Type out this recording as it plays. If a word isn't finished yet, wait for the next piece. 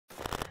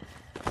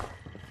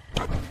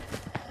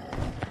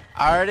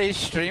Already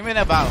streaming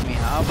about me,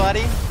 huh,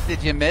 buddy?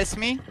 Did you miss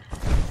me?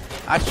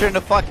 I sure the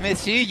fuck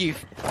miss you, you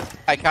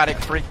psychotic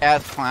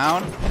freak-ass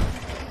clown.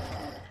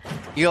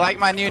 You like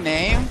my new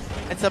name?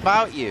 It's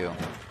about you.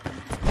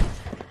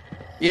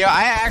 You know,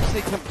 I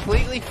actually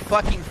completely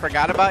fucking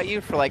forgot about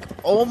you for like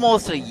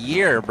almost a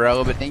year,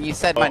 bro, but then you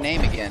said my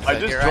name again. So I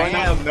just joined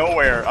out of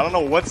nowhere. I don't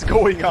know what's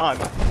going on.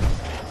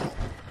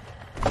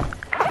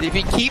 If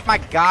you keep my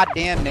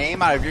goddamn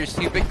name out of your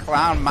stupid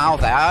clown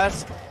mouth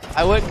ass,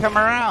 I wouldn't come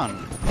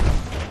around.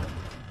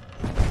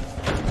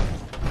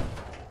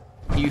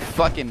 You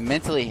fucking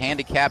mentally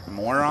handicapped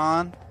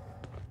moron.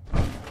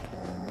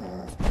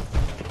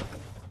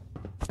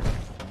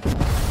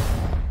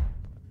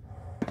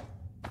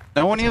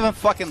 No one even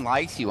fucking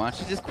likes you. Why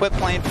don't you just quit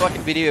playing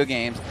fucking video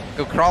games?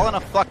 Go crawl in a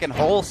fucking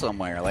hole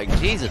somewhere. Like,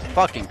 Jesus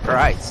fucking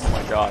Christ. Oh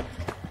my god.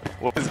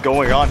 What is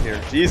going on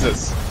here?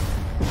 Jesus.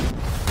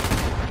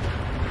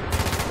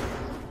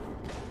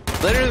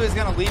 Literally was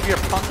gonna leave your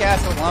punk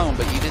ass alone,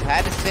 but you just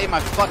had to say my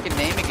fucking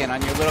name again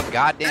on your little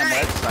goddamn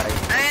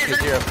website.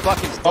 Because you're a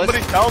fucking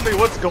Somebody tell me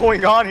what's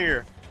going on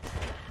here.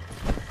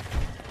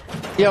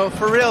 Yo,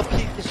 for real,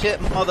 piece of shit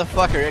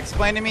motherfucker.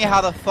 Explain to me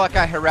how the fuck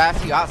I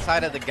harass you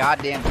outside of the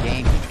goddamn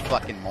game, you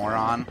fucking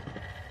moron.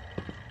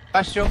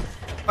 I show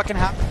fucking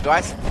how do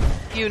I see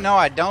you? No,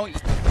 I don't.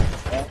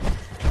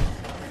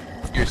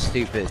 You're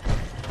stupid.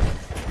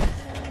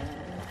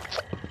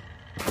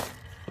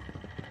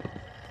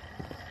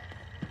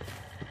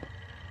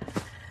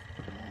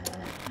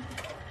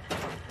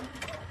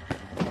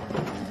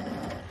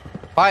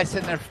 Why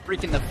sitting there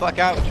freaking the fuck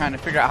out trying to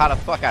figure out how the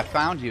fuck I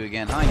found you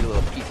again, huh, you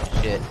little piece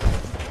of shit?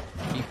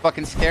 You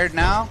fucking scared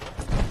now?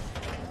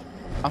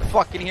 I'm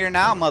fucking here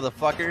now,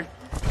 motherfucker.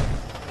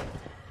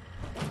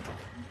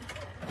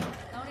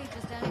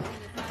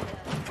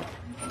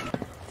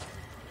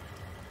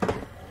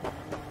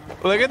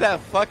 Look at that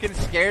fucking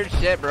scared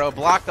shit, bro.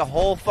 Block the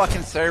whole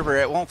fucking server.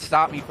 It won't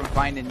stop me from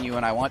finding you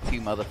when I want to,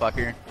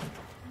 motherfucker.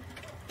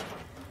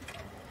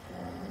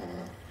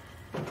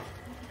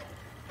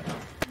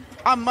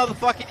 I'm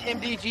motherfucking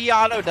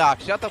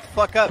MDGAutoDoc. Shut the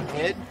fuck up,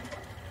 kid.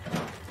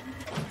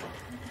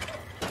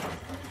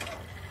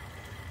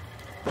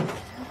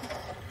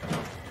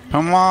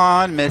 Come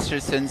on,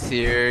 Mr.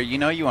 Sincere. You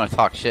know you want to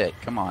talk shit.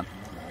 Come on.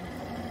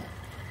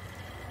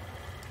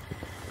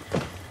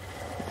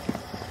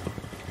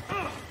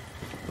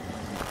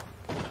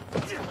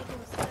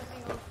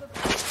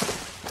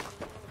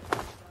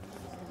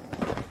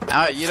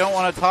 You don't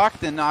want to talk?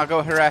 Then I'll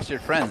go harass your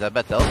friends. I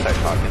bet they'll start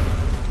talking.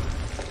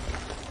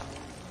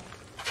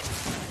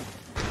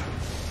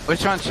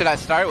 Which one should I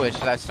start with?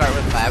 Should I start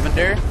with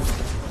Lavender?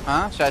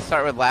 Huh? Should I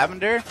start with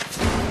Lavender?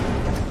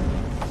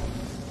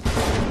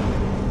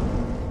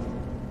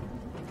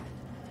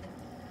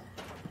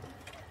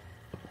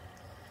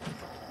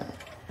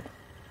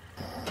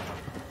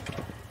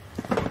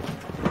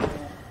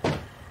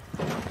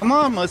 Come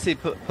on,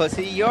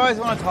 pussy. You always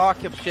want to talk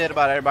shit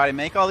about everybody,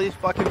 make all these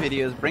fucking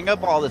videos, bring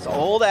up all this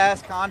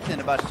old-ass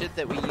content about shit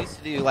that we used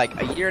to do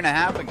like a year and a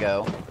half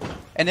ago.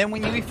 And then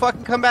when we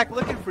fucking come back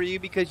looking for you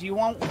because you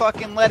won't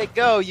fucking let it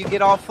go, you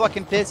get all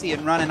fucking pissy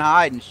and run and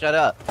hide and shut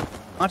up.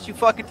 Why don't you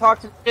fucking talk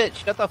to shit?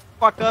 Shut the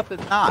fuck up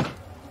if not.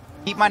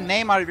 Keep my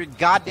name out of your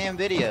goddamn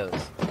videos.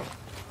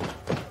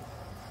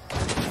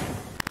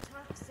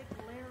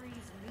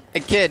 Hey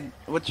kid,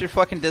 what's your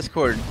fucking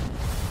Discord?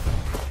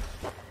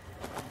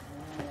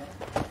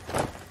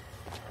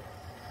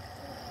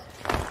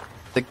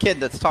 The kid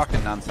that's talking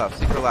nonstop,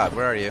 super loud,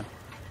 where are you?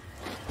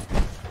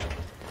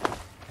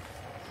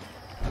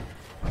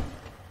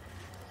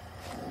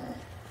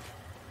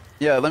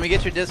 Yeah, let me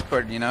get your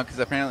Discord, you know, because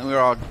apparently we're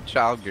all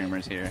child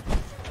groomers here.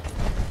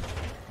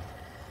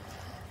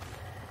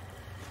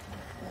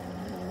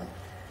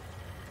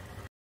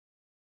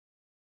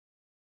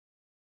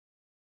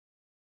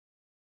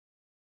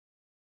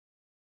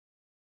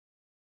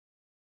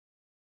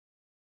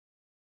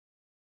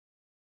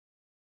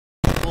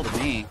 Cool to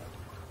me.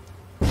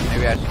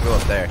 Maybe I should go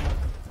up there.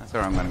 That's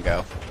where I'm gonna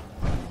go.